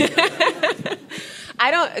I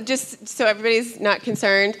don't, just so everybody's not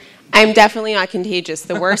concerned, I'm definitely not contagious.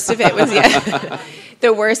 The worst of it was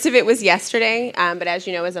the worst of it was yesterday. But as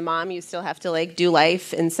you know, as a mom, you still have to like do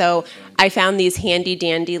life. And so I found these handy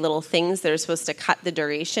dandy little things that are supposed to cut the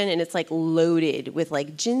duration, and it's like loaded with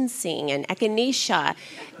like ginseng and echinacea.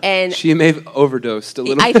 And she may have overdosed a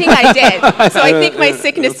little. I think I did. So I think my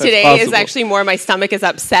sickness today is actually more my stomach is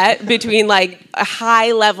upset between like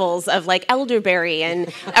high levels of like elderberry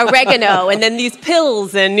and oregano, and then these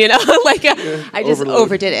pills, and like I just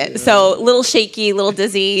overdid it. Yeah. So a little shaky, a little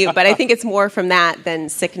dizzy, but I think it's more from that than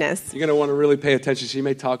sickness. You're going to want to really pay attention. She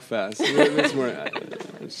may talk fast. It's more,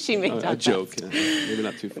 she may talk a joke. Yeah. Maybe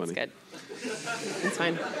not too funny. That's good. It's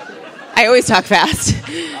fine. I always talk fast.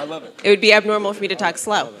 I love it. It would be abnormal for me to talk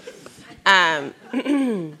slow.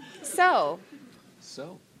 So.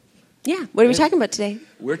 Yeah, what are we talking about today?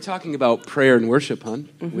 We're talking about prayer and worship, hon.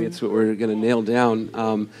 Mm-hmm. That's what we're going to nail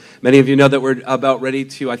down. Many of you know that we're about ready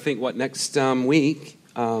to, I think, next week,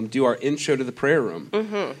 do our intro to the prayer room.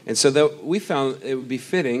 Mm-hmm. And so we found it would be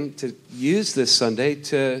fitting to use this Sunday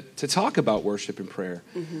to talk about worship and prayer.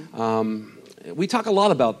 Mm-hmm. We talk a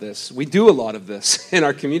lot about this. We do a lot of this in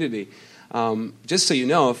our community. Just so you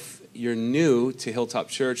know, if you're new to Hilltop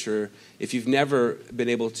Church, or if you've never been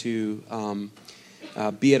able to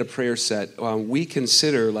be at a prayer set, we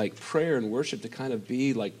consider like prayer and worship to kind of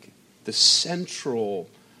be like the central,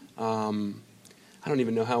 I don't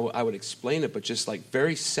even know how I would explain it, but just like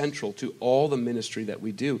very central to all the ministry that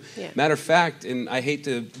we do. Yeah. Matter of fact, and I hate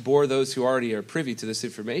to bore those who already are privy to this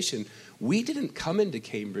information, we didn't come into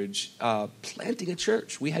Cambridge planting a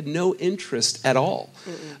church. We had no interest at all.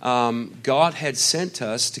 God had sent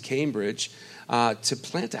us to Cambridge to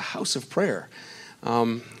plant a house of prayer.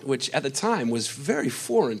 Which at the time was very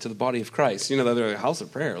foreign to the body of Christ. They're a house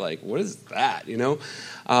of prayer. Like, what is that?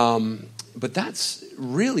 But that's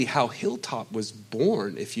really how Hilltop was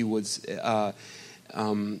born, if you would.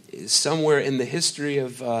 Somewhere in the history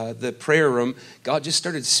of the prayer room, God just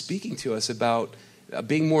started speaking to us about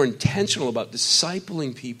being more intentional about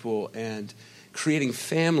discipling people and creating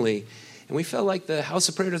family. And we felt like the house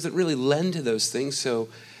of prayer doesn't really lend to those things, so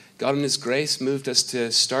God in His grace moved us to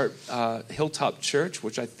start Hilltop Church,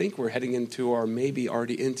 which I think we're heading into maybe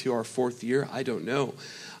already into our 4th year. I don't know.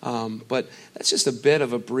 But that's just a bit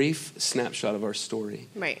of a brief snapshot of our story.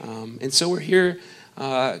 Right. And so we're here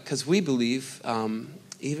because we believe,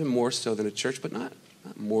 even more so than a church, but not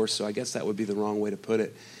more so. I guess that would be the wrong way to put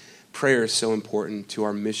it. Prayer is so important to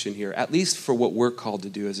our mission here, at least for what we're called to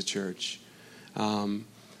do as a church.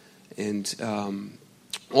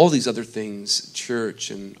 All these other things, church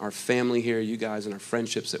and our family here, you guys, and our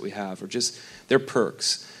friendships that we have, they're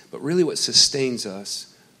perks. But really what sustains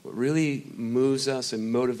us, what really moves us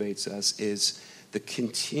and motivates us is the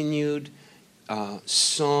continued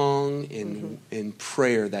song and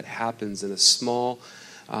prayer that happens in a small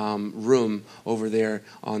room over there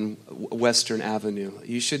on Western Avenue.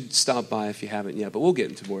 You should stop by if you haven't yet, but we'll get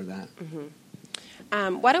into more of that.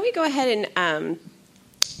 Mm-hmm. Why don't we go ahead and...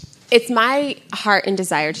 It's my heart and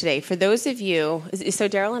desire today for those of you. So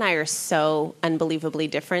Daryl and I are so unbelievably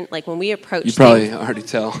different. Like when we approach, you probably already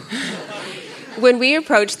tell. When we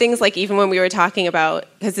approach things, like even when we were talking about,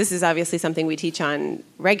 because this is obviously something we teach on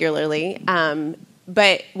regularly.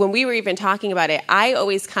 But when we were even talking about it, I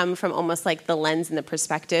always come from almost like the lens and the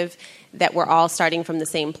perspective that we're all starting from the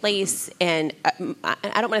same place. And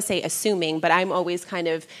I don't want to say assuming, but I'm always kind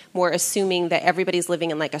of more assuming that everybody's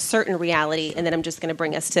living in like a certain reality, and then I'm just going to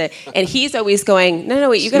bring us to. And he's always going, no,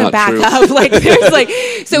 wait, you got to back up. Like there's like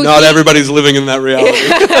so. Not everybody's living in that reality.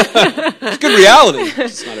 It's good reality.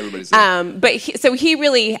 It's not everybody's. But he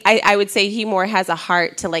really, I would say he more has a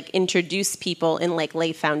heart to like introduce people and like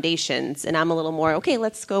lay foundations, and I'm a little more okay.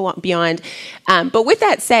 Let's go beyond. But with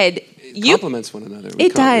that said. Complements one another. We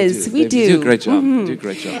do a great job. Mm-hmm. Do a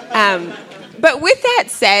great job. But with that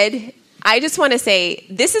said, I just want to say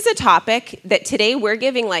this is a topic that today we're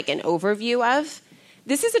giving like an overview of.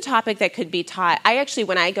 This is a topic that could be taught.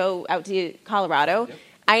 When I go out to Colorado,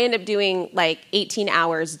 I end up doing like 18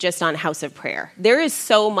 hours just on House of Prayer. There is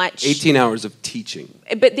so much. 18 hours of teaching.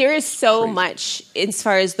 But there is so much as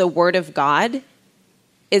far as the Word of God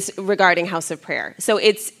is regarding House of Prayer. So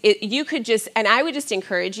you could just, and I would just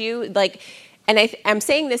encourage you, like, and I'm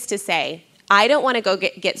saying this to say, I don't want to go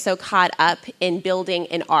get so caught up in building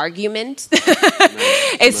an argument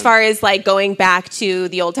as far as like going back to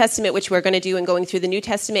the Old Testament, which we're going to do, and going through the New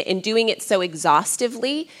Testament and doing it so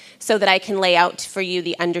exhaustively so that I can lay out for you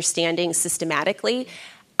the understanding systematically.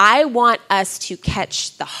 I want us to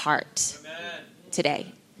catch the heart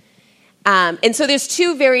today. And so there's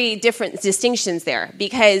two very different distinctions there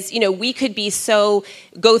because, we could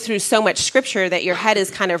go through so much scripture that your head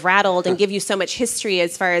is kind of rattled and give you so much history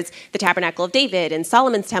as far as the Tabernacle of David and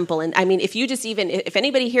Solomon's temple. And I mean, if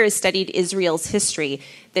anybody here has studied Israel's history,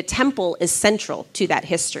 the temple is central to that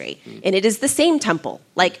history. And it is the same temple,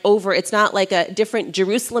 it's not like a different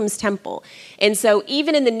Jerusalem's temple. And so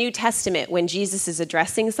even in the New Testament, when Jesus is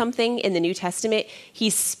addressing something in the New Testament,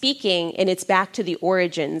 he's speaking, and it's back to the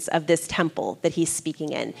origins of this temple that he's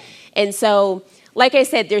speaking in. And so, like I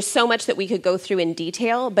said, there's so much that we could go through in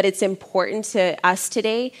detail, but it's important to us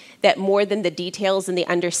today that more than the details and the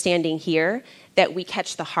understanding here, that we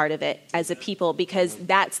catch the heart of it as a people, because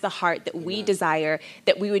that's the heart that we desire,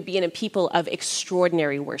 that we would be in a people of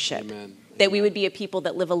extraordinary worship. Amen. That we would be a people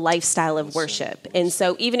that live a lifestyle of worship. And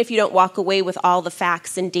so even if you don't walk away with all the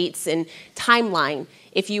facts and dates and timeline,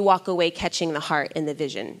 if you walk away catching the heart and the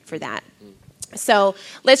vision for that. So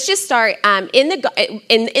let's just start in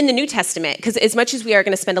the New Testament, because as much as we are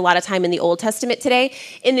going to spend a lot of time in the Old Testament today,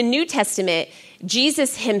 in the New Testament,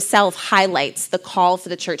 Jesus himself highlights the call for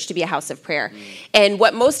the church to be a house of prayer. And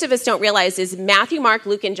what most of us don't realize is Matthew, Mark,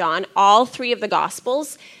 Luke, and John, all three of the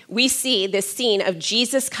Gospels, we see this scene of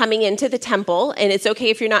Jesus coming into the temple. And it's okay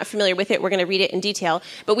if you're not familiar with it. We're going to read it in detail.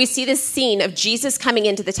 But we see this scene of Jesus coming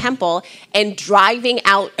into the temple and driving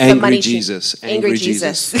out the money. Angry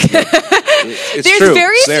Jesus. There's true.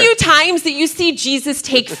 very few times that you see Jesus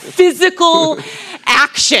take physical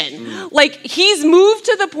action. Like he's moved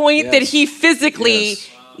to the point that he physically... Yes.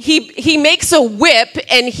 He makes a whip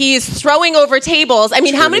and he's throwing over tables. I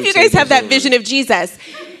mean, how many of you guys have that vision of Jesus?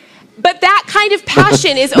 But that kind of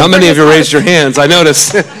passion is not many of you raised your hands, I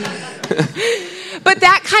noticed. But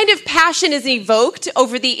that kind of passion is evoked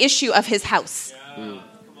over the issue of his house. Come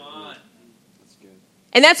on. That's good.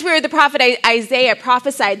 And that's where the prophet Isaiah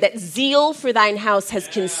prophesied that zeal for thine house has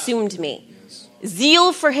consumed me. Yes.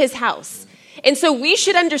 Zeal for his house. And so we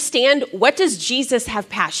should understand, what does Jesus have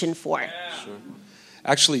passion for? Sure.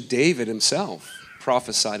 Actually, David himself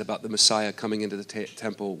prophesied about the Messiah coming into the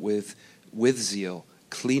temple with zeal,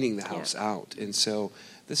 cleaning the house out. And so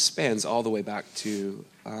this spans all the way back to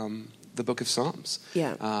the book of Psalms.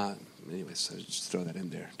 Yeah. Anyway, so just throw that in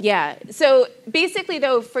there. Yeah. So basically,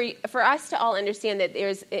 though, for us to all understand that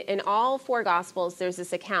there's, in all four Gospels, there's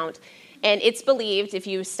this account, and it's believed, if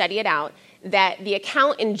you study it out, that the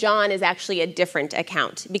account in John is actually a different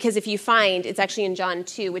account. Because if you find, it's actually in John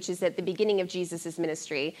 2, which is at the beginning of Jesus'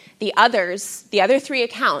 ministry. The other three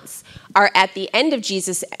accounts are at the end of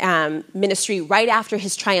Jesus' ministry, right after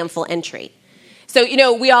his triumphal entry. So,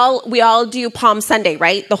 we all do Palm Sunday,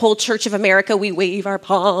 right? The whole Church of America, we wave our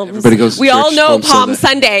palms. Everybody goes to we church all know Palm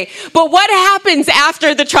Sunday. But what happens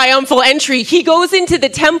after the triumphal entry? He goes into the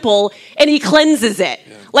temple and he cleanses it.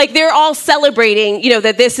 Yeah. Like they're all celebrating,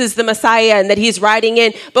 that this is the Messiah and that he's riding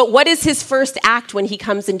in. But what is his first act when he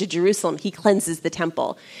comes into Jerusalem? He cleanses the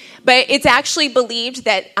temple. But it's actually believed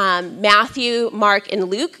that Matthew, Mark, and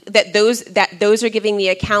Luke, that those are giving the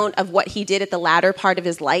account of what he did at the latter part of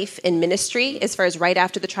his life in ministry, as far as right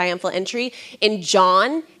after the triumphal entry. And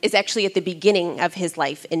John is actually at the beginning of his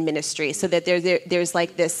life in ministry, so that there's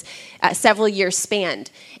like this several year span.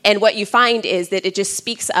 And what you find is that it just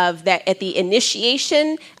speaks of that at the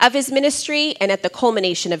initiation of his ministry and at the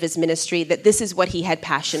culmination of his ministry, that this is what he had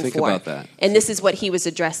passion Think for. about that. And this is what he was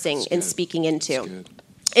addressing and speaking into.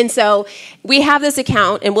 And so we have this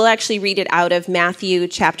account, and we'll actually read it out of Matthew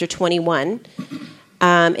chapter 21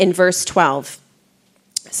 in verse 12.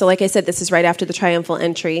 So like I said, this is right after the triumphal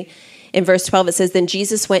entry. In verse 12, it says, "Then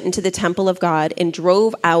Jesus went into the temple of God and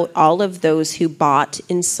drove out all of those who bought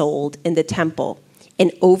and sold in the temple,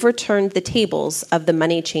 and overturned the tables of the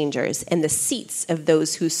money changers and the seats of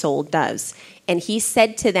those who sold doves. And he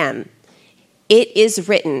said to them, 'It is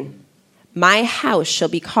written, my house shall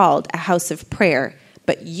be called a house of prayer,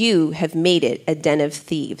 but you have made it a den of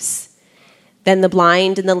thieves.' Then the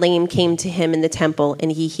blind and the lame came to him in the temple,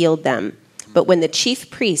 and he healed them. But when the chief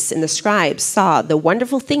priests and the scribes saw the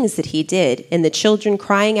wonderful things that he did, and the children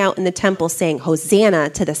crying out in the temple, saying, 'Hosanna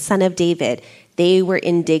to the Son of David,' they were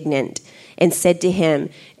indignant and said to him,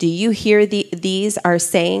 'Do you hear these are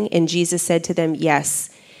saying?' And Jesus said to them, 'Yes.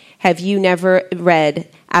 Have you never read,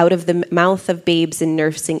 out of the mouth of babes and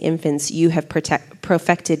nursing infants you have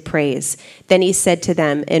perfected praise?' Then he said to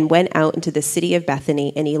them, and went out into the city of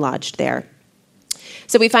Bethany, and he lodged there."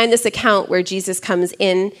 So we find this account where Jesus comes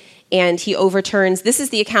in and he overturns. This is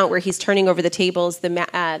the account where he's turning over the tables.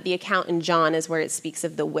 The account in John is where it speaks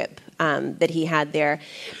of the whip that he had there.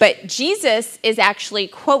 But Jesus is actually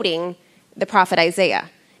quoting the prophet Isaiah,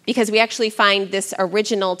 because we actually find this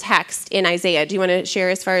original text in Isaiah. Do you want to share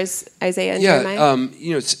as far as Isaiah and Jeremiah?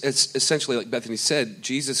 It's essentially like Bethany said,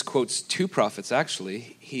 Jesus quotes two prophets,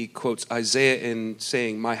 actually. He quotes Isaiah in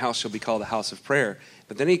saying, my house shall be called a house of prayer.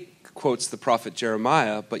 But then he quotes the prophet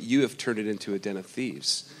Jeremiah, but you have turned it into a den of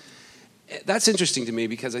thieves. That's interesting to me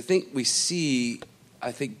because I think we see,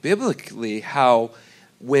 biblically, how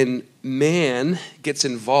when man gets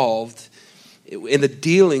involved in the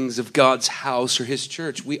dealings of God's house or his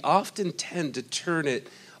church, we often tend to turn it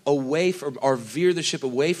away from, or veer the ship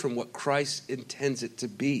away from what Christ intends it to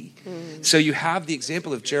be. So you have the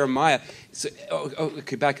example of Jeremiah.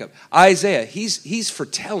 Okay, back up. Isaiah, he's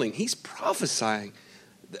foretelling, he's prophesying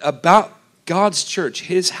about God's church,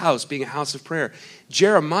 his house being a house of prayer.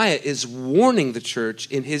 Jeremiah is warning the church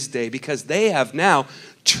in his day because they have now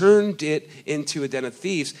turned it into a den of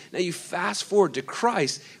thieves. Now you fast forward to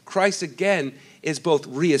Christ. Christ again is both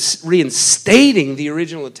reinstating the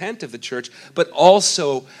original intent of the church, but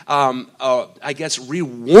also,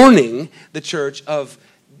 rewarning the church of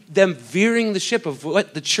them veering the ship of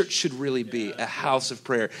what the church should really be, a house of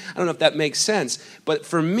prayer. I don't know if that makes sense, but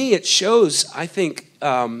for me it shows, I think,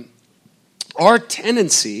 our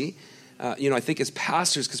tendency, I think as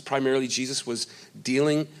pastors, because primarily Jesus was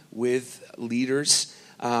dealing with leaders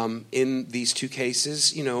in these two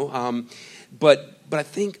cases, but I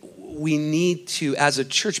think we need to, as a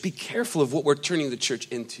church, be careful of what we're turning the church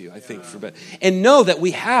into, I think, and know that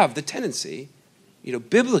we have the tendency,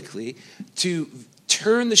 biblically, to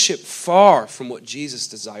turn the ship far from what Jesus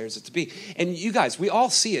desires it to be. And you guys, we all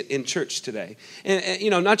see it in church today.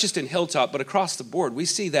 And not just in Hilltop, but across the board. We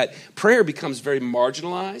see that prayer becomes very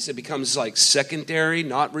marginalized. It becomes like secondary,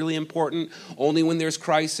 not really important, only when there's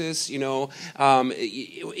crisis,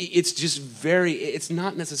 It's just it's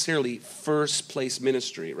not necessarily first place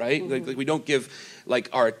ministry, right? Mm-hmm. Like we don't give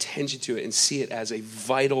our attention to it and see it as a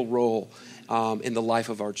vital role in the life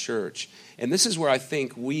of our church. And this is where I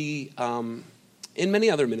think we... in many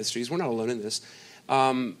other ministries, we're not alone in this,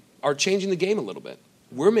 are changing the game a little bit.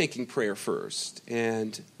 We're making prayer first,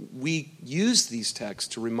 and we use these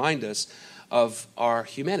texts to remind us of our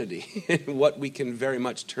humanity and what we can very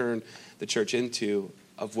much turn the church into,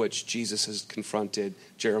 of which Jesus has confronted,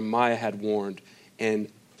 Jeremiah had warned, and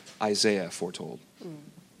Isaiah foretold.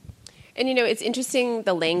 And, it's interesting,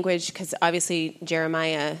 the language, because obviously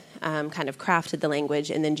Jeremiah kind of crafted the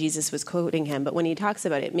language, and then Jesus was quoting him. But when he talks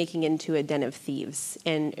about it, making into a den of thieves,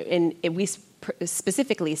 and we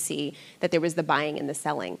specifically see that there was the buying and the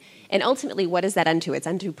selling. And ultimately, what is that unto? It's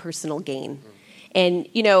unto personal gain. And,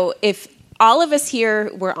 if all of us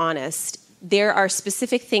here were honest, there are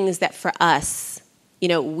specific things that for us,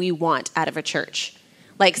 we want out of a church.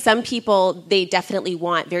 Like some people, they definitely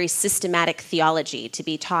want very systematic theology to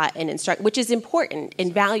be taught and instructed, which is important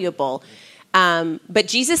and valuable. But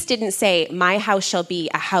Jesus didn't say, my house shall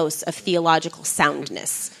be a house of theological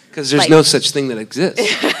soundness. Because there's no such thing that exists.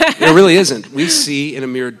 There really isn't. We see in a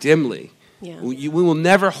mirror dimly. Yeah. We will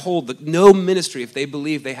never hold no ministry if they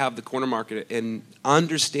believe they have the corner market and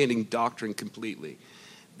understanding doctrine completely.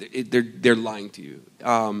 They're lying to you.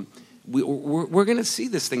 We're going to see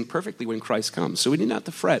this thing perfectly when Christ comes. So we need not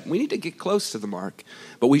to fret. We need to get close to the mark.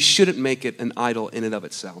 But we shouldn't make it an idol in and of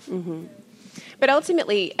itself. Mm-hmm. But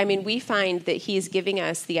ultimately, we find that he's giving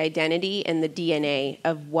us the identity and the DNA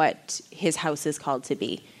of what his house is called to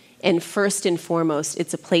be. And first and foremost,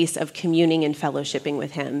 it's a place of communing and fellowshipping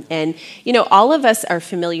with him. And, all of us are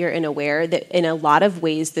familiar and aware that in a lot of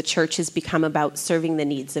ways, the church has become about serving the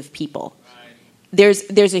needs of people.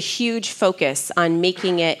 There's a huge focus on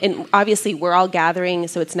making it, and obviously we're all gathering,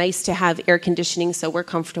 so it's nice to have air conditioning so we're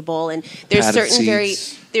comfortable. And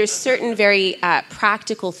there's certain very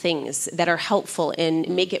practical things that are helpful and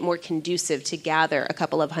make it more conducive to gather a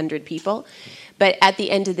couple of hundred people. But at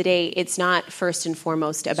the end of the day, it's not first and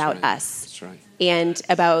foremost about us. That's right. And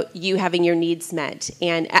about you having your needs met.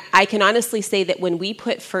 And I can honestly say that when we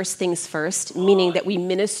put first things first, meaning that we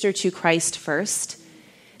minister to Christ first,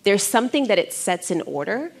 there's something that it sets in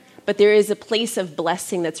order, but there is a place of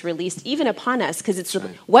blessing that's released even upon us, because it's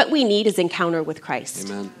what we need is encounter with Christ.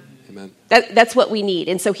 Amen. Amen. That's what we need.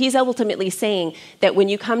 And so he's ultimately saying that when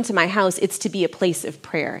you come to my house, it's to be a place of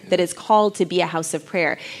prayer, that is called to be a house of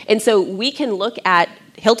prayer. And so we can look at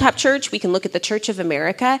Hilltop Church, we can look at the Church of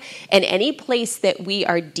America, and any place that we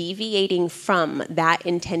are deviating from that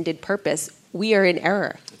intended purpose, we are in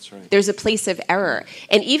error. That's right. There's a place of error.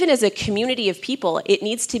 And even as a community of people, it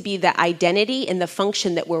needs to be the identity and the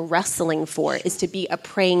function that we're wrestling for is to be a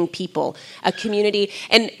praying people, a community.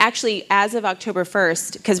 And actually, as of October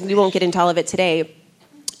 1st, because we won't get into all of it today,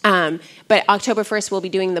 but October 1st, we'll be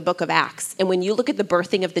doing the book of Acts. And when you look at the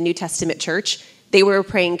birthing of the New Testament church, They were a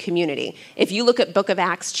praying community. If you look at Book of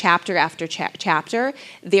Acts chapter after chapter,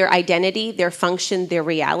 their identity, their function, their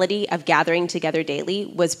reality of gathering together daily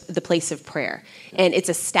was the place of prayer. And it's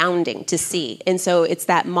astounding to see. And so it's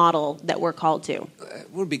that model that we're called to. I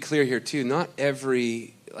want to be clear here, too. Not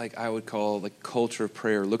every, like I would call the culture of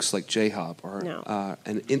prayer looks like J-Hop or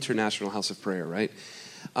an international house of prayer, right?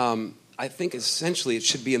 I think essentially it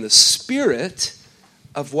should be in the spirit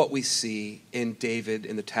of what we see in David,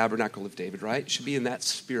 in the tabernacle of David, right? It should be in that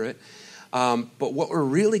spirit. But what we're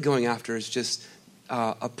really going after is just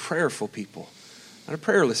a prayerful people, not a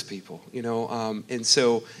prayerless people, you know. And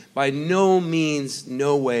so by no means,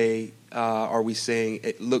 no way are we saying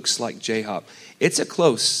it looks like J-Hop. It's a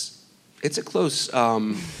close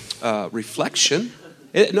reflection.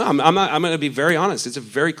 I'm going to be very honest. It's a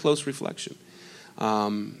very close reflection.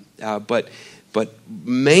 But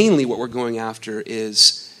mainly what we're going after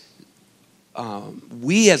is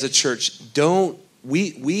we as a church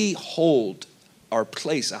we hold or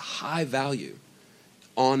place a high value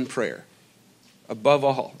on prayer above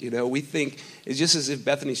all. You know, we think it's just as if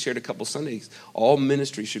Bethany shared a couple Sundays, all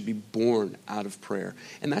ministry should be born out of prayer.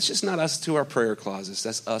 And that's just not us to our prayer closets.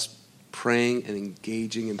 That's us praying and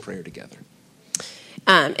engaging in prayer together.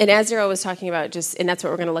 And as Zero was talking about, and that's what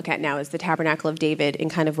we're going to look at now, is the Tabernacle of David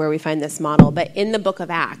and kind of where we find this model. But in the book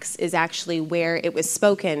of Acts is actually where it was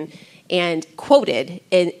spoken and quoted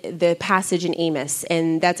in the passage in Amos.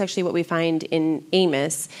 And that's actually what we find in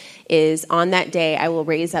Amos is, on that day I will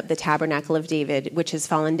raise up the Tabernacle of David, which has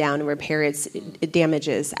fallen down, and repair its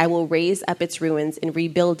damages. I will raise up its ruins and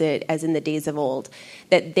rebuild it as in the days of old,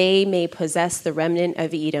 that they may possess the remnant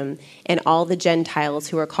of Edom and all the Gentiles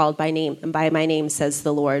who are called by my name, says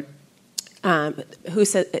the Lord.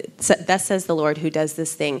 Thus says the Lord who does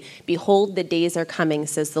this thing. Behold, the days are coming,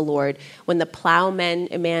 says the Lord, when the plowman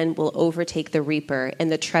will overtake the reaper,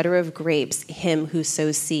 and the treader of grapes him who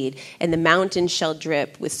sows seed. And the mountains shall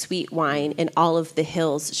drip with sweet wine, and all of the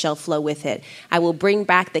hills shall flow with it. I will bring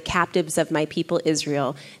back the captives of my people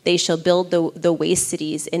Israel. They shall build the waste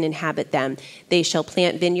cities and inhabit them. They shall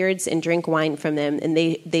plant vineyards and drink wine from them, and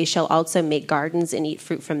they shall also make gardens and eat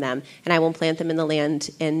fruit from them. And I will plant them in the land,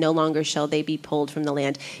 and no longer shall they be pulled from the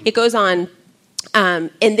land. It goes on, and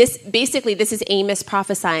this is Amos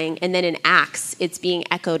prophesying, and then in Acts it's being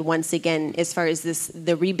echoed once again as far as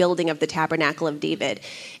the rebuilding of the Tabernacle of David.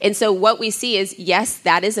 And so what we see is, yes,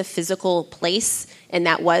 that is a physical place, and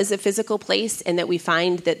that was a physical place, and that we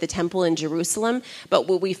find that the temple in Jerusalem, but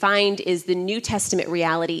what we find is the New Testament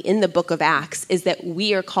reality in the book of Acts is that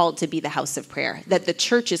we are called to be the house of prayer, that the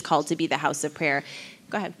church is called to be the house of prayer.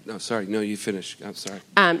 Go ahead. No, sorry. No, you finish. I'm sorry.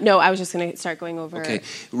 No, I was just going to start going over. Okay.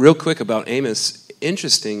 Real quick about Amos.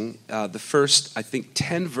 Interesting. The first, I think,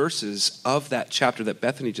 10 verses of that chapter that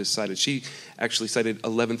Bethany just cited. She actually cited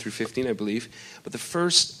 11 through 15, I believe. But the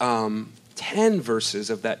first 10 verses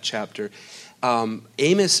of that chapter,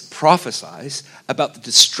 Amos prophesies about the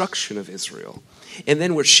destruction of Israel. And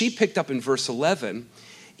then where she picked up in verse 11,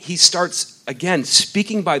 he starts, again,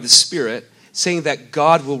 speaking by the Spirit, saying that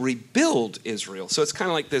God will rebuild Israel. So it's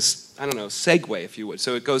kind of like this, segue, if you would.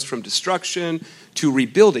 So it goes from destruction to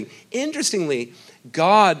rebuilding. Interestingly,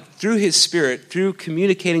 God, through his Spirit, through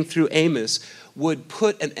communicating through Amos, would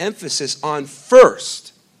put an emphasis on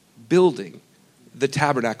first building the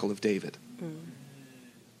tabernacle of David.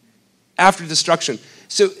 After destruction.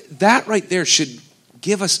 So that right there should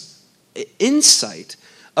give us insight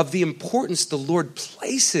of the importance the Lord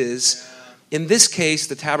places, in this case,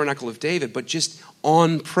 the tabernacle of David, but just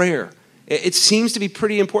on prayer. It seems to be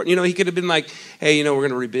pretty important. You know, he could have been like, hey, we're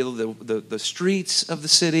going to rebuild the streets of the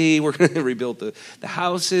city. We're going to rebuild the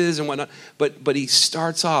houses and whatnot. But he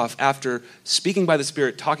starts off, after speaking by the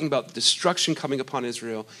Spirit, talking about destruction coming upon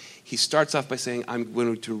Israel, he starts off by saying, I'm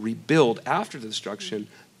going to rebuild, after the destruction,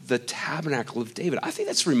 the tabernacle of David. I think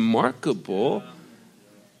that's remarkable.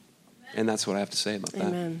 And that's what I have to say about that.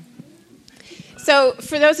 Amen. So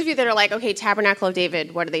for those of you that are like, okay, Tabernacle of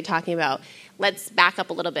David, what are they talking about? Let's back up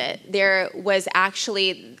a little bit. There was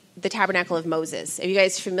actually the Tabernacle of Moses. Are you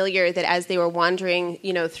guys familiar that as they were wandering,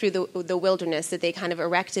 through the wilderness, that they kind of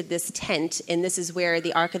erected this tent, and this is where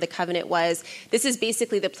the Ark of the Covenant was. This is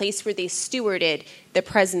basically the place where they stewarded the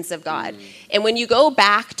presence of God. And when you go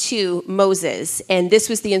back to Moses, and this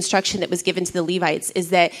was the instruction that was given to the Levites, is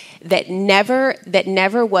that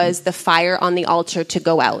never was the fire on the altar to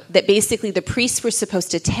go out. That basically the priests were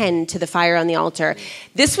supposed to tend to the fire on the altar.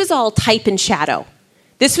 This was all type and shadow.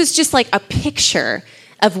 This was just like a picture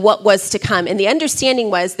of what was to come. And the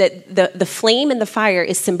understanding was that the flame and the fire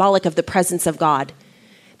is symbolic of the presence of God.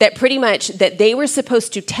 that pretty much that they were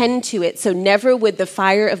supposed to tend to it, so never would the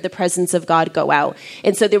fire of the presence of God go out.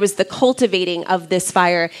 And so there was the cultivating of this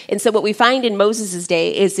fire. And so what we find in Moses'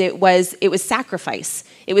 day is it was sacrifice.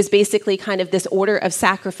 It was basically kind of this order of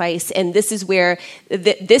sacrifice, and this is where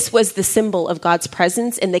this was the symbol of God's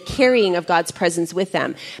presence and the carrying of God's presence with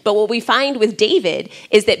them. But what we find with David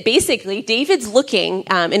is that basically David's looking,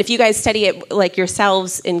 and if you guys study it like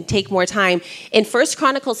yourselves and take more time, in 1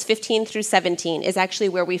 Chronicles 15 through 17 is actually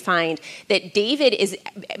where we find that David is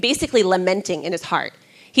basically lamenting in his heart.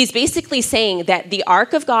 He's basically saying that the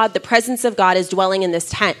ark of God, the presence of God, is dwelling in this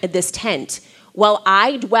tent, while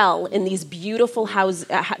I dwell in this beautiful house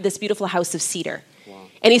of cedar. Wow.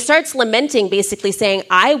 And he starts lamenting, basically saying,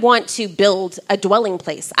 I want to build a dwelling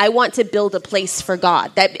place. I want to build a place for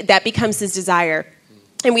God. That becomes his desire.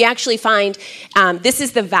 And we actually find, this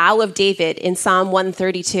is the vow of David in Psalm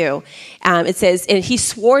 132. It says, and he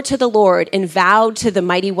swore to the Lord and vowed to the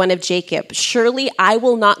mighty one of Jacob, surely I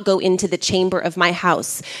will not go into the chamber of my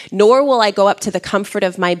house, nor will I go up to the comfort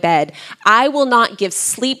of my bed. I will not give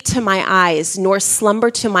sleep to my eyes, nor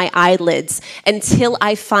slumber to my eyelids, until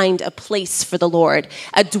I find a place for the Lord,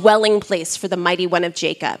 a dwelling place for the mighty one of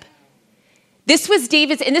Jacob. This was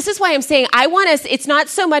David's, and this is why I'm saying it's not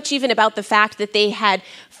so much even about the fact that they had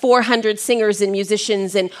 400 singers and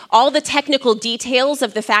musicians and all the technical details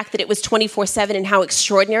of the fact that it was 24/7 and how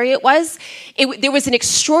extraordinary it was. There was an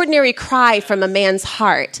extraordinary cry from a man's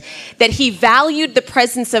heart that he valued the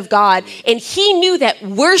presence of God, and he knew that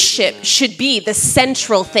worship should be the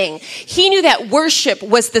central thing. He knew that worship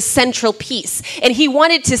was the central piece, and he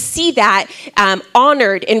wanted to see that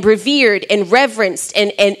honored and revered and reverenced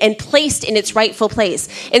and placed in its rightful place.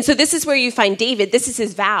 And so this is where you find David. This is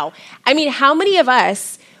his vow. I mean, how many of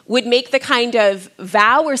us would make the kind of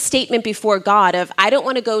vow or statement before God of, I don't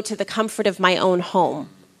want to go to the comfort of my own home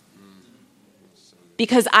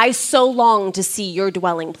because I so long to see your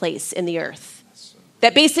dwelling place in the earth.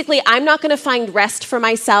 That basically I'm not going to find rest for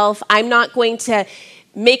myself. I'm not going to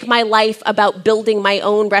make my life about building my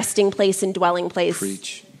own resting place and dwelling place.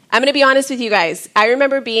 Preach. I'm going to be honest with you guys. I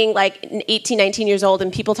remember being like 18, 19 years old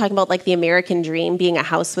and people talking about like the American dream being a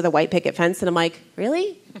house with a white picket fence. And I'm like,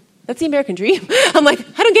 really? That's the American dream? I'm like,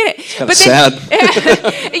 I don't get it. It's kind of sad.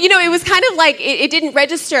 It was kind of like, it didn't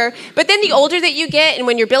register. But then the older that you get and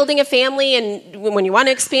when you're building a family and when you want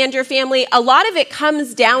to expand your family, a lot of it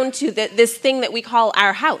comes down to this thing that we call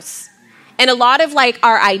our house. And a lot of like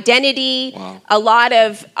our identity, wow. a lot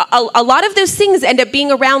of those things end up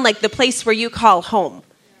being around like the place where you call home.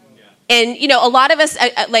 And, a lot of us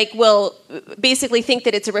will basically think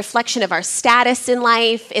that it's a reflection of our status in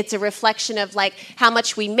life. It's a reflection of like how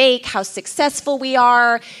much we make, how successful we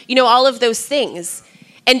are, all of those things.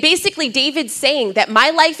 And basically David's saying that my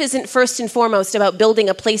life isn't first and foremost about building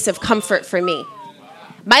a place of comfort for me.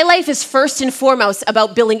 My life is first and foremost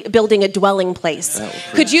about building a dwelling place.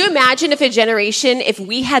 Could you imagine if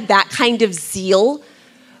we had that kind of zeal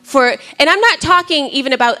and I'm not talking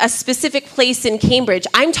even about a specific place in Cambridge.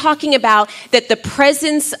 I'm talking about that the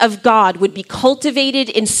presence of God would be cultivated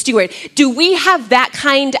and stewarded. Do we have that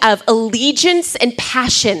kind of allegiance and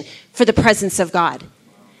passion for the presence of God?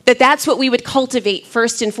 That's what we would cultivate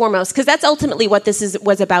first and foremost, because that's ultimately what this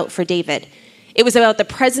was about for David. It was about the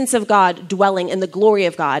presence of God dwelling in the glory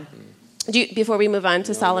of God. Before we move on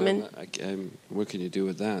to Solomon? What can you do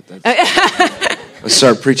with that? Let's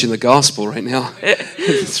start preaching the gospel right now.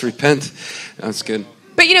 Let's repent. That's good.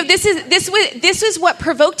 But this was what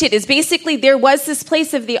provoked it. Is basically there was this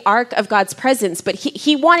place of the ark of God's presence, but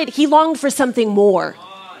he longed for something more.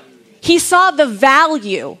 He saw the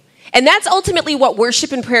value, and that's ultimately what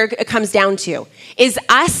worship and prayer comes down to: is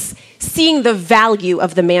us seeing the value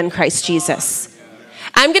of the man Christ Jesus.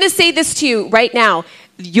 I'm going to say this to you right now.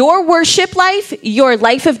 Your worship life, your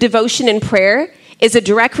life of devotion and prayer, is a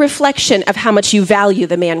direct reflection of how much you value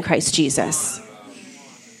the man Christ Jesus.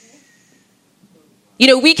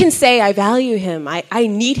 We can say, I value him, I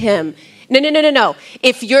need him. No.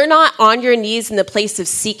 If you're not on your knees in the place of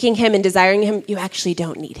seeking him and desiring him, you actually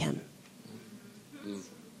don't need him.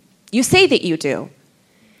 You say that you do.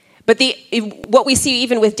 But what we see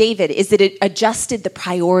even with David is that it adjusted the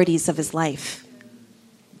priorities of his life.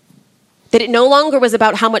 That it no longer was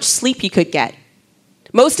about how much sleep he could get.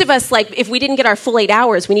 Most of us, if we didn't get our full 8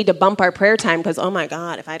 hours, we need to bump our prayer time because, oh my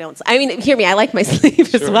God, if I don't... hear me, I like my sleep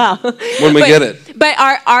as well. When we get it. But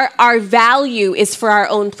our value is for our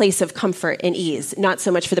own place of comfort and ease, not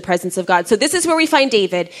so much for the presence of God. So this is where we find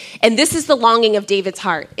David, and this is the longing of David's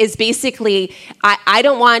heart, is basically, I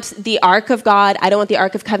don't want the ark of God, I don't want the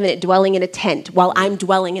ark of covenant dwelling in a tent while I'm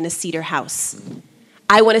dwelling in a cedar house.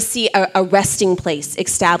 I want to see a resting place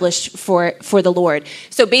established for the Lord.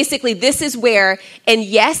 So basically, this is where, and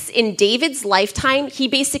yes, in David's lifetime, he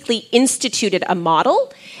basically instituted a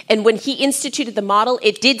model. And when he instituted the model,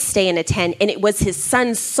 it did stay in a tent, and it was his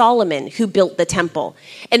son Solomon who built the temple.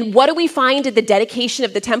 And what do we find at the dedication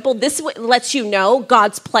of the temple? This lets you know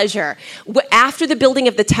God's pleasure. After the building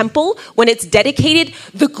of the temple, when it's dedicated,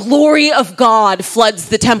 the glory of God floods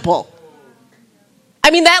the temple. I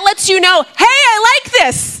mean, that lets you know, hey, I like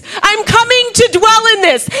this. I'm coming to dwell in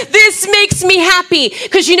this. This makes me happy.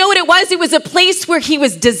 Because you know what it was? It was a place where he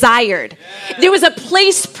was desired. There was a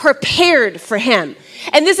place prepared for him.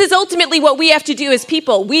 And this is ultimately what we have to do as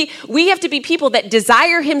people. We have to be people that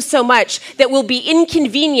desire him so much that we'll be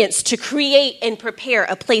inconvenienced to create and prepare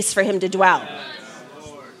a place for him to dwell.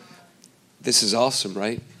 This is awesome,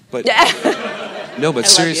 right? But no, but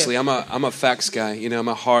seriously, I'm a facts guy. You know, I'm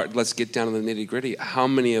a hard, let's get down to the nitty gritty. How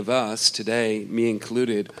many of us today, me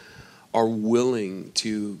included, are willing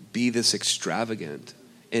to be this extravagant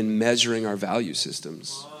in measuring our value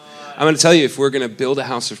systems? I'm going to tell you, if we're going to build a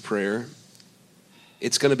house of prayer,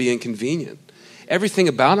 it's going to be inconvenient. Everything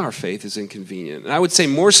about our faith is inconvenient. And I would say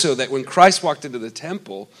more so that when Christ walked into the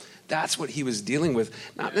temple, that's what he was dealing with.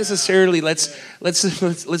 Not necessarily let's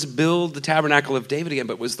build the tabernacle of David again,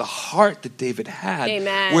 but it was the heart that David had.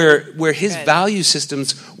 Amen. Where his value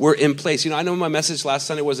systems were in place. You know, I know my message last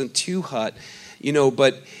Sunday wasn't too hot, you know,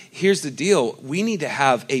 but here's the deal. We need to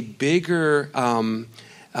have a bigger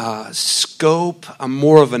scope,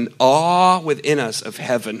 more of an awe within us of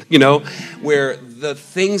heaven, you know, where the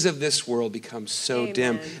things of this world become so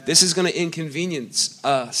dim. This is going to inconvenience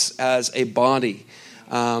us as a body.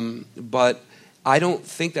 But I don't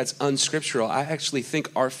think that's unscriptural. I actually think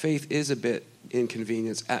our faith is a bit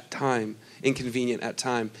inconvenient at time.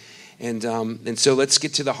 And so let's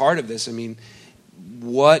get to the heart of this. I mean,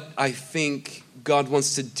 what I think God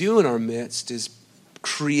wants to do in our midst is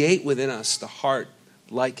create within us the heart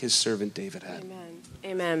like his servant David had.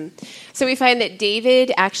 Amen. So we find that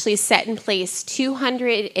David actually set in place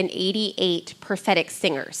 288 prophetic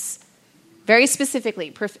singers. Very specifically.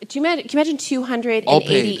 Can you imagine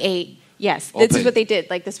 288? Yes, this is what they did.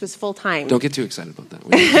 Like, this was full time. Don't get too excited about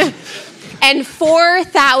that. And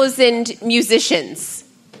 4,000 musicians.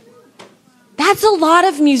 That's a lot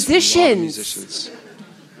of musicians.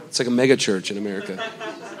 It's like a mega church in America.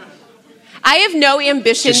 I have no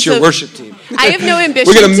ambition. Just your worship team. I have no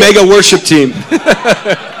ambition. We're going to mega worship team.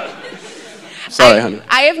 Sorry, honey.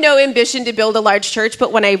 I have no ambition to build a large church,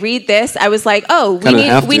 but when I read this, I was like, oh,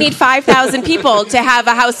 we need 5,000 people to have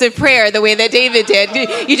a house of prayer the way that David did.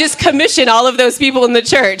 You just commission all of those people in the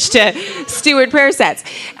church to steward prayer sets.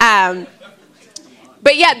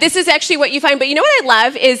 But yeah, this is actually what you find. But you know what I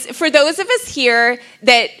love is for those of us here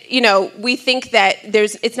that, you know, we think that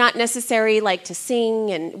it's not necessary like to sing,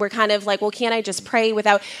 and we're kind of like, well, can't I just pray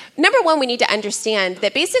without? Number one, we need to understand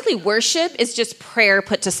that basically worship is just prayer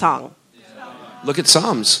put to song. Look at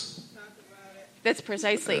Psalms. That's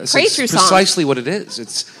precisely. Pray through Psalms. Precisely what it is.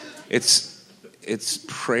 It's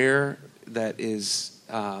prayer that is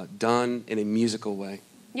done in a musical way.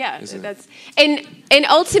 Yeah, that's and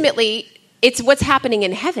ultimately it's what's happening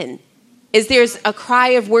in heaven. Is there's a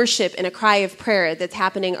cry of worship and a cry of prayer that's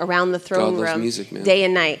happening around the throne room day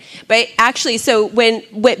and night. But actually, so when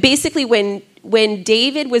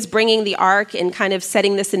David was bringing the ark and kind of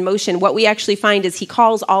setting this in motion, what we actually find is he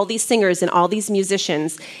calls all these singers and all these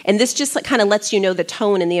musicians, and this just kind of lets you know the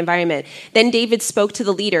tone and the environment. Then David spoke to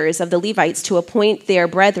the leaders of the Levites to appoint their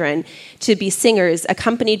brethren to be singers,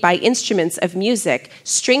 accompanied by instruments of music,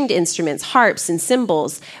 stringed instruments, harps, and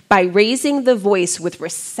cymbals, by raising the voice with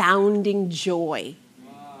resounding joy.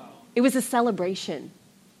 Wow. It was a celebration.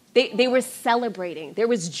 They were celebrating. There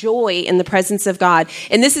was joy in the presence of God.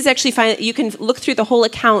 And this is actually fine. You can look through the whole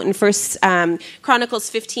account in 1 Chronicles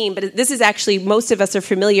 15, but this is actually, most of us are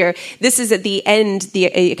familiar. This is at the end, the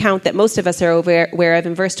account that most of us are aware of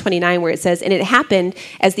in verse 29, where it says, "And it happened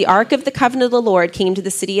as the ark of the covenant of the Lord came to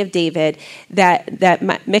the city of David, that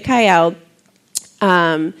Michal,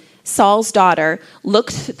 Saul's daughter,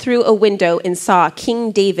 looked through a window and saw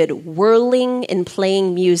King David whirling and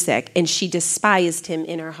playing music, and she despised him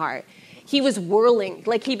in her heart." He was whirling,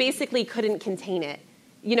 like he basically couldn't contain it.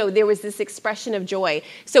 You know, there was this expression of joy.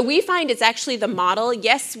 So we find it's actually the model.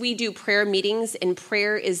 Yes, we do prayer meetings, and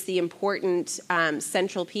prayer is the important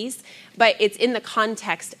central piece, but it's in the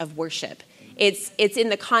context of worship. It's in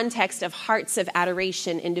the context of hearts of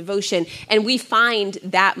adoration and devotion. And we find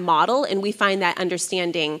that model and we find that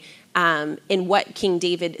understanding in what King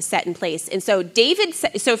David set in place. And so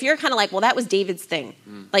so if you're kind of like, well, that was David's thing.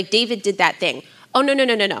 Like David did that thing. Oh, no.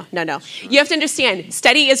 You have to understand,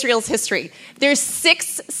 study Israel's history. There's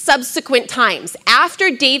 6 subsequent times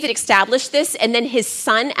after David established this, and then his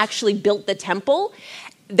son actually built the temple.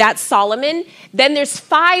 That's Solomon. Then there's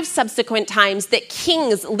 5 subsequent times that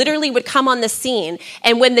kings literally would come on the scene.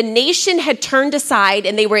 And when the nation had turned aside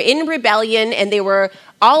and they were in rebellion and they were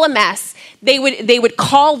all a mess, they would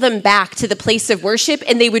call them back to the place of worship,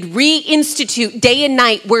 and they would reinstitute day and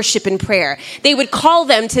night worship and prayer. They would call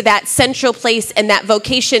them to that central place and that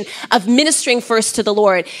vocation of ministering first to the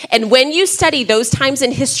Lord. And when you study those times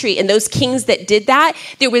in history and those kings that did that,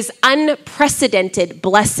 there was unprecedented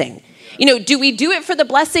blessing. Do we do it for the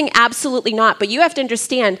blessing? Absolutely not. But you have to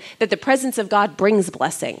understand that the presence of God brings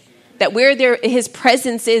blessing. That where his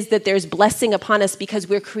presence is, that there's blessing upon us because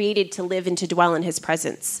we're created to live and to dwell in his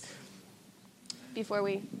presence. Before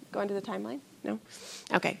we go into the timeline? No?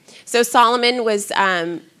 Okay. So Solomon was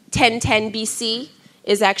 1010 BC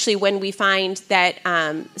is actually when we find that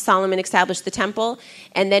Solomon established the temple.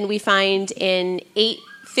 And then we find in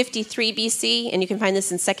 853 BC, and you can find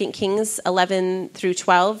this in 2 Kings 11 through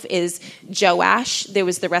 12, is Joash. There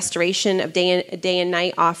was the restoration of day and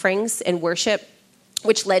night offerings and worship,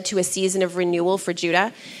 which led to a season of renewal for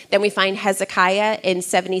Judah. Then we find Hezekiah in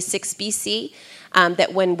 76 BC,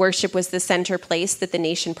 that when worship was the center place, that the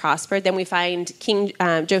nation prospered. Then we find King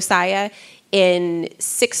Josiah in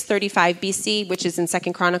 635 BC, which is in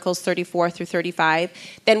 2 Chronicles 34 through 35.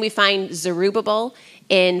 Then we find Zerubbabel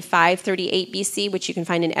in 538 BC, which you can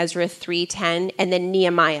find in Ezra 3:10, and then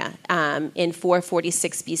Nehemiah in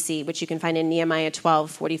 446 BC, which you can find in Nehemiah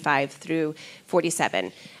 12:45 through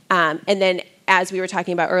 47. And then, as we were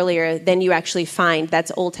talking about earlier, then you actually find,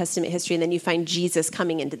 that's Old Testament history, and then you find Jesus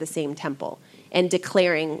coming into the same temple and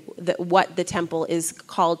declaring what the temple is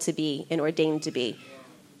called to be and ordained to be.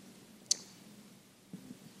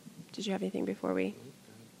 Did you have anything before we?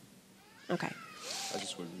 Okay. I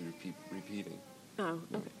just would be repeating. Oh,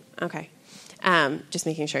 okay. Just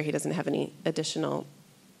making sure he doesn't have any additional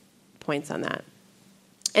points on that.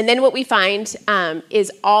 And then what we find is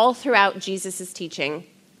all throughout Jesus' teaching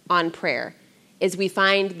on prayer is we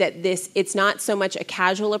find that it's not so much a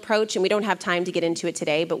casual approach, and we don't have time to get into it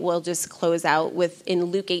today, but we'll just close out with in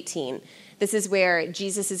Luke 18. This is where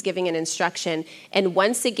Jesus is giving an instruction, and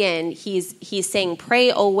once again, he's saying, pray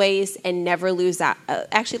always and never lose out.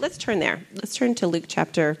 Actually, let's turn there. Let's turn to Luke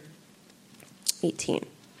chapter 18.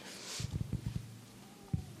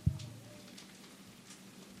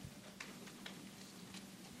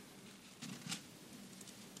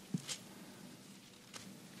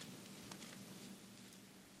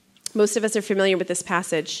 Most of us are familiar with this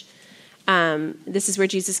passage. This is where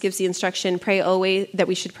Jesus gives the instruction, pray always, that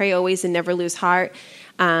we should pray always and never lose heart,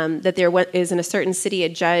 that there is in a certain city a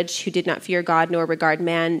judge who did not fear God nor regard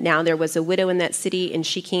man. Now there was a widow in that city, and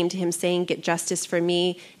she came to him saying, get justice for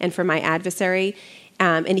me and for my adversary.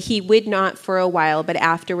 And he would not for a while, but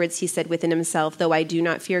afterwards he said within himself, though I do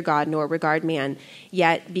not fear God nor regard man,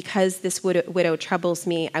 yet because this widow troubles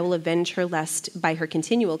me, I will avenge her, lest by her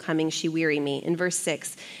continual coming she weary me. In verse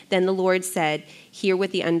 6, then the Lord said, hear what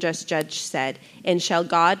the unjust judge said, and shall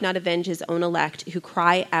God not avenge his own elect who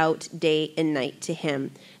cry out day and night to him,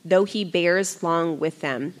 though he bears long with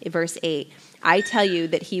them? In verse 8, I tell you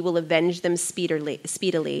that he will avenge them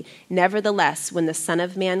speedily. Nevertheless, when the Son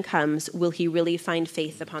of Man comes, will he really find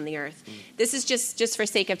faith upon the earth? This is just for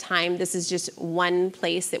sake of time. This is just one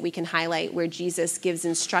place that we can highlight where Jesus gives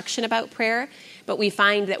instruction about prayer. But we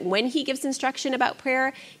find that when he gives instruction about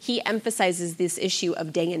prayer, he emphasizes this issue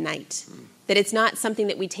of day and night. That it's not something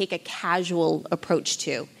that we take a casual approach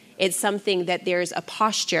to. It's something that there's a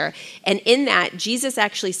posture. And in that, Jesus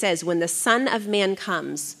actually says, when the Son of Man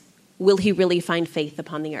comes, will he really find faith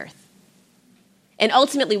upon the earth? And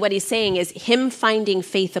ultimately what he's saying is him finding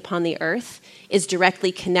faith upon the earth is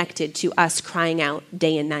directly connected to us crying out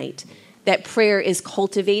day and night. That prayer is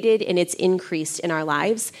cultivated and it's increased in our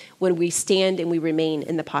lives when we stand and we remain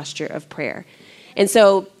in the posture of prayer. And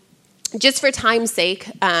so just for time's sake,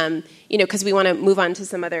 because we want to move on to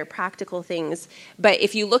some other practical things, but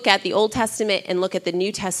if you look at the Old Testament and look at the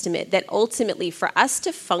New Testament, that ultimately for us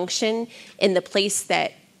to function in the place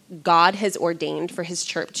that God has ordained for his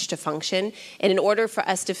church to function, and in order for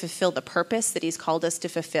us to fulfill the purpose that he's called us to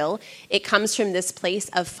fulfill, it comes from this place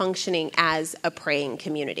of functioning as a praying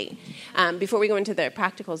community. Before we go into the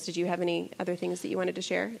practicals, did you have any other things that you wanted to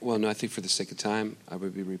share? Well, no, I think for the sake of time, I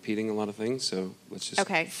would be repeating a lot of things, so let's just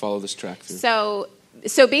follow this track through.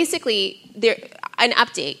 So basically, an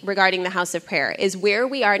update regarding the House of Prayer is where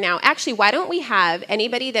we are now. Actually, why don't we have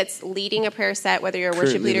anybody that's leading a prayer set, whether you're a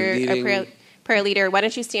worship leader, a prayer leader, why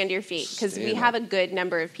don't you stand to your feet? Because we have a good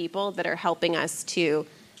number of people that are helping us to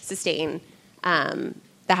sustain the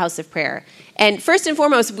House of Prayer. And first and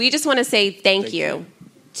foremost, we just want to say thank you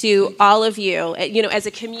to all of you, as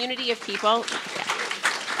a community of people.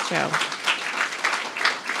 Joe,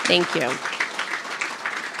 thank you.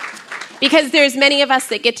 Because there's many of us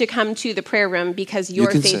that get to come to the prayer room because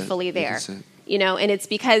you're faithfully there. And it's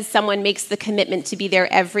because someone makes the commitment to be there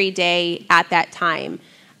every day at that time.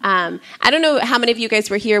 I don't know how many of you guys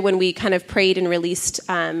were here when we kind of prayed and released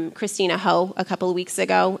Christina Ho a couple of weeks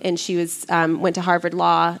ago, and she went to Harvard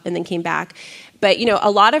Law and then came back. But, a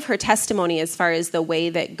lot of her testimony as far as the way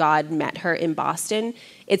that God met her in Boston,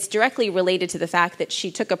 it's directly related to the fact that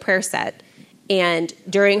she took a prayer set, and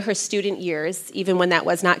during her student years, even when that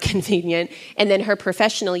was not convenient, and then her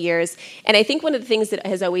professional years, and I think one of the things that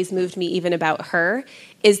has always moved me even about her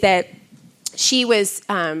is that she was,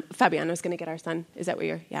 Fabian was going to get our son. Is that what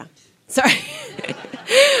yeah. Sorry.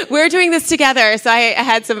 We're doing this together, so I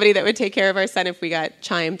had somebody that would take care of our son if we got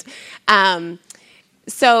chimed.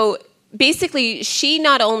 So basically, she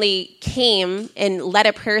not only came and led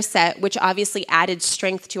a prayer set, which obviously added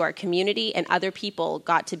strength to our community, and other people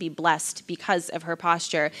got to be blessed because of her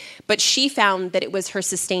posture, but she found that it was her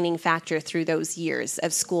sustaining factor through those years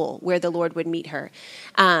of school where the Lord would meet her.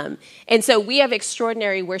 And so we have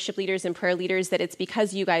extraordinary worship leaders and prayer leaders that it's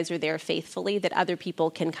because you guys are there faithfully that other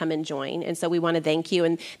people can come and join. And so we want to thank you.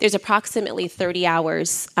 And there's approximately 30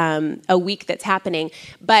 hours a week that's happening.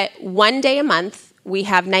 But one day a month, we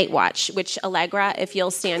have Night Watch, which Allegra, if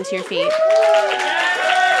you'll stand to your feet.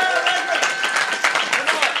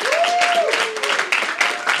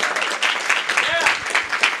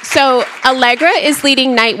 So Allegra is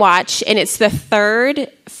leading Night Watch, and it's the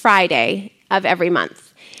third Friday of every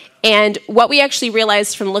month. And what we actually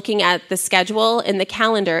realized from looking at the schedule and the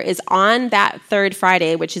calendar is on that third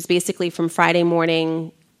Friday, which is basically from Friday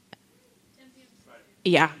morning.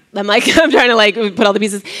 Yeah, I'm trying to put all the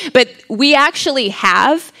pieces. But we actually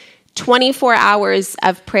have 24 hours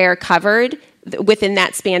of prayer covered within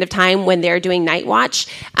that span of time when they're doing Night Watch,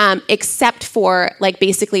 except for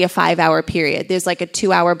basically a 5-hour period. There's a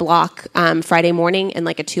 2-hour block Friday morning and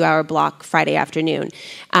a 2-hour block Friday afternoon.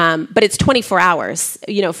 But it's 24 hours,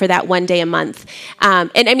 for that one day a month.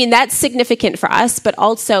 And I mean, that's significant for us, but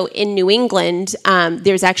also in New England,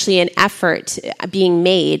 there's actually an effort being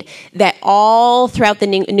made that all throughout the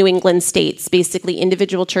New England states, basically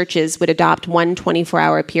individual churches would adopt one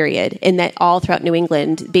 24-hour period, and that all throughout New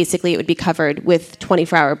England, basically it would be covered with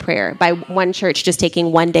 24-hour prayer by one church just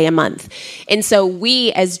taking one day a month. And so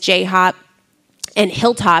we as J-Hop and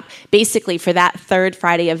Hilltop, basically for that third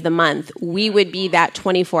Friday of the month, we would be that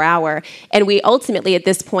 24-hour. And we ultimately at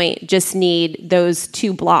this point just need those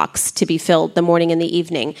 2 blocks to be filled, the morning and the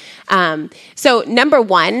evening. So number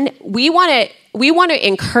one, we want to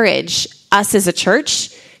encourage us as a church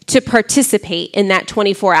to participate in that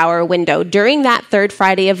 24-hour window. During that third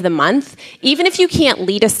Friday of the month, even if you can't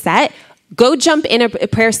lead a set, go jump in a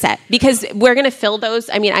prayer set, because we're going to fill those.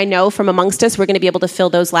 I mean, I know from amongst us, we're going to be able to fill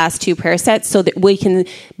those last 2 prayer sets so that we can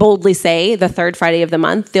boldly say the third Friday of the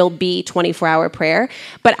month, there'll be 24-hour prayer.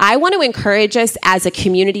 But I want to encourage us as a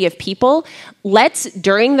community of people, let's,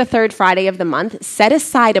 during the third Friday of the month, set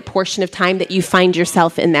aside a portion of time that you find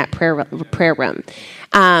yourself in that prayer room.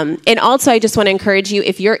 And also, I just want to encourage you,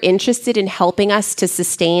 if you're interested in helping us to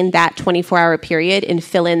sustain that 24-hour period and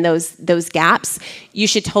fill in those gaps, you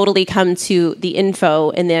should totally come to the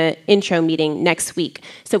info in the intro meeting next week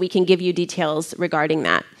so we can give you details regarding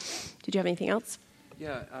that. Did you have anything else?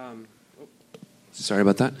 Yeah. Sorry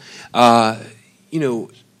about that. I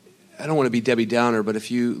don't want to be Debbie Downer, but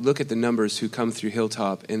if you look at the numbers who come through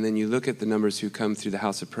Hilltop and then you look at the numbers who come through the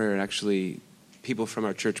House of Prayer, and actually people from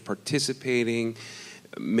our church participating,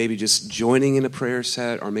 maybe just joining in a prayer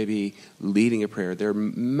set or maybe leading a prayer, they're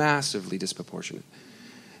massively disproportionate.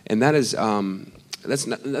 And that is, that's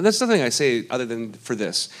nothing I say other than for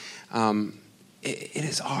this. It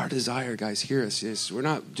is our desire, guys, hear us. We're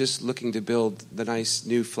not just looking to build the nice,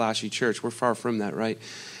 new, flashy church. We're far from that, right?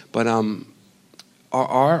 But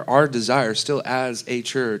our desire still as a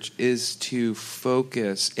church is to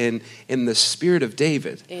focus in the spirit of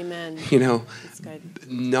David. Amen. That's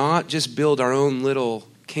good. Not just build our own little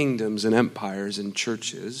kingdoms and empires and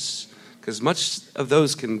churches, because much of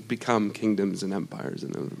those can become kingdoms and empires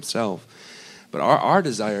in themselves. But our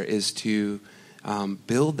desire is to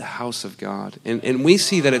build the house of God, and we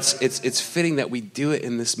see that it's fitting that we do it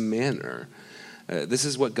in this manner. This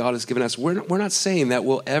is what God has given us. We're not saying that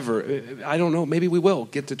we'll ever, I don't know, maybe we will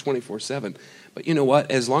get to 24/7. But you know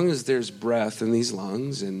what? As long as there's breath in these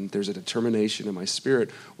lungs and there's a determination in my spirit,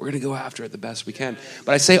 we're going to go after it the best we can.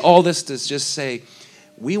 But I say all this to just say,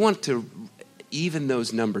 we want to even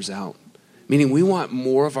those numbers out. Meaning we want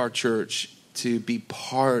more of our church to be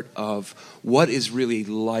part of what is really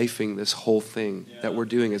lifing this whole thing that we're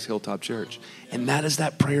doing as Hilltop Church. And that is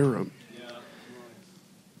that prayer room.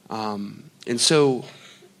 And so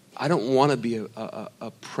I don't want to be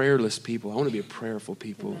a prayerless people. I want to be a prayerful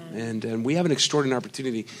people. And we have an extraordinary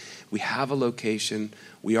opportunity. We have a location.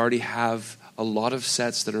 We already have a lot of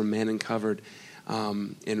sets that are man and covered.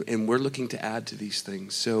 And we're looking to add to these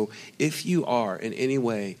things. So if you are in any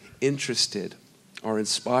way interested or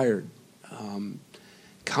inspired,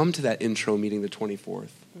 come to that intro meeting the 24th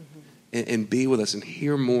and be with us and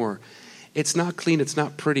hear more. It's not clean, it's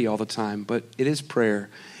not pretty all the time, but it is prayer.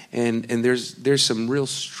 And there's some real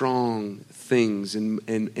strong things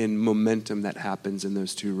and momentum that happens in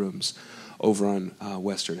those two rooms over on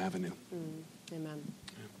Western Avenue. Amen.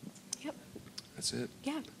 Yep. That's it.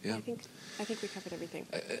 Yeah. I think we covered everything.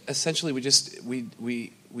 Essentially,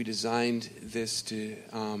 we designed this to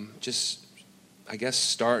just, I guess,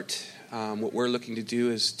 start. What we're looking to do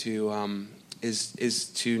is to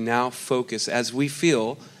now focus as we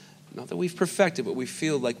feel. Not that we've perfected, but we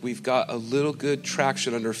feel like we've got a little good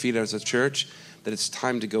traction under our feet as a church, that it's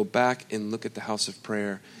time to go back and look at the house of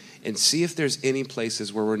prayer and see if there's any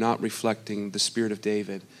places where we're not reflecting the spirit of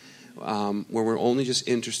David, where we're only just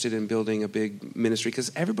interested in building a big ministry, because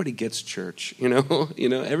everybody gets church,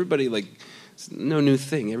 everybody, like, it's no new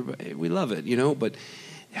thing. Everybody, we love it, but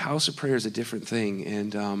house of prayer is a different thing.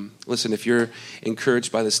 And listen, if you're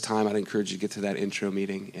encouraged by this time, I'd encourage you to get to that intro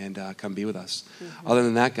meeting and come be with us. Other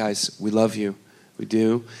than that, guys, we love you. We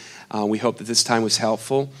do. We hope that this time was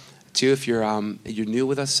helpful. Too, if you're new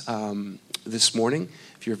with us this morning,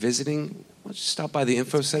 if you're visiting, why don't you stop by the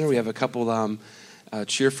info center. We have a couple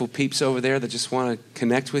cheerful peeps over there that just want to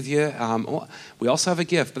connect with you. We also have a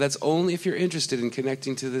gift, but that's only if you're interested in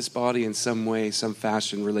connecting to this body in some way, some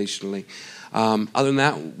fashion, relationally. Other than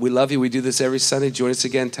that, we love you. We do this every Sunday. Join us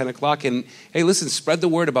again, 10 o'clock. And, hey, listen, spread the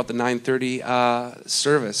word about the 9:30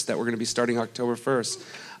 service that we're going to be starting October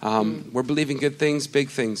 1st. We're believing good things, big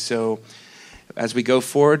things. So as we go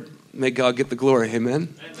forward, may God get the glory.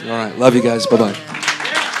 Amen? All right. Love you guys. Bye-bye.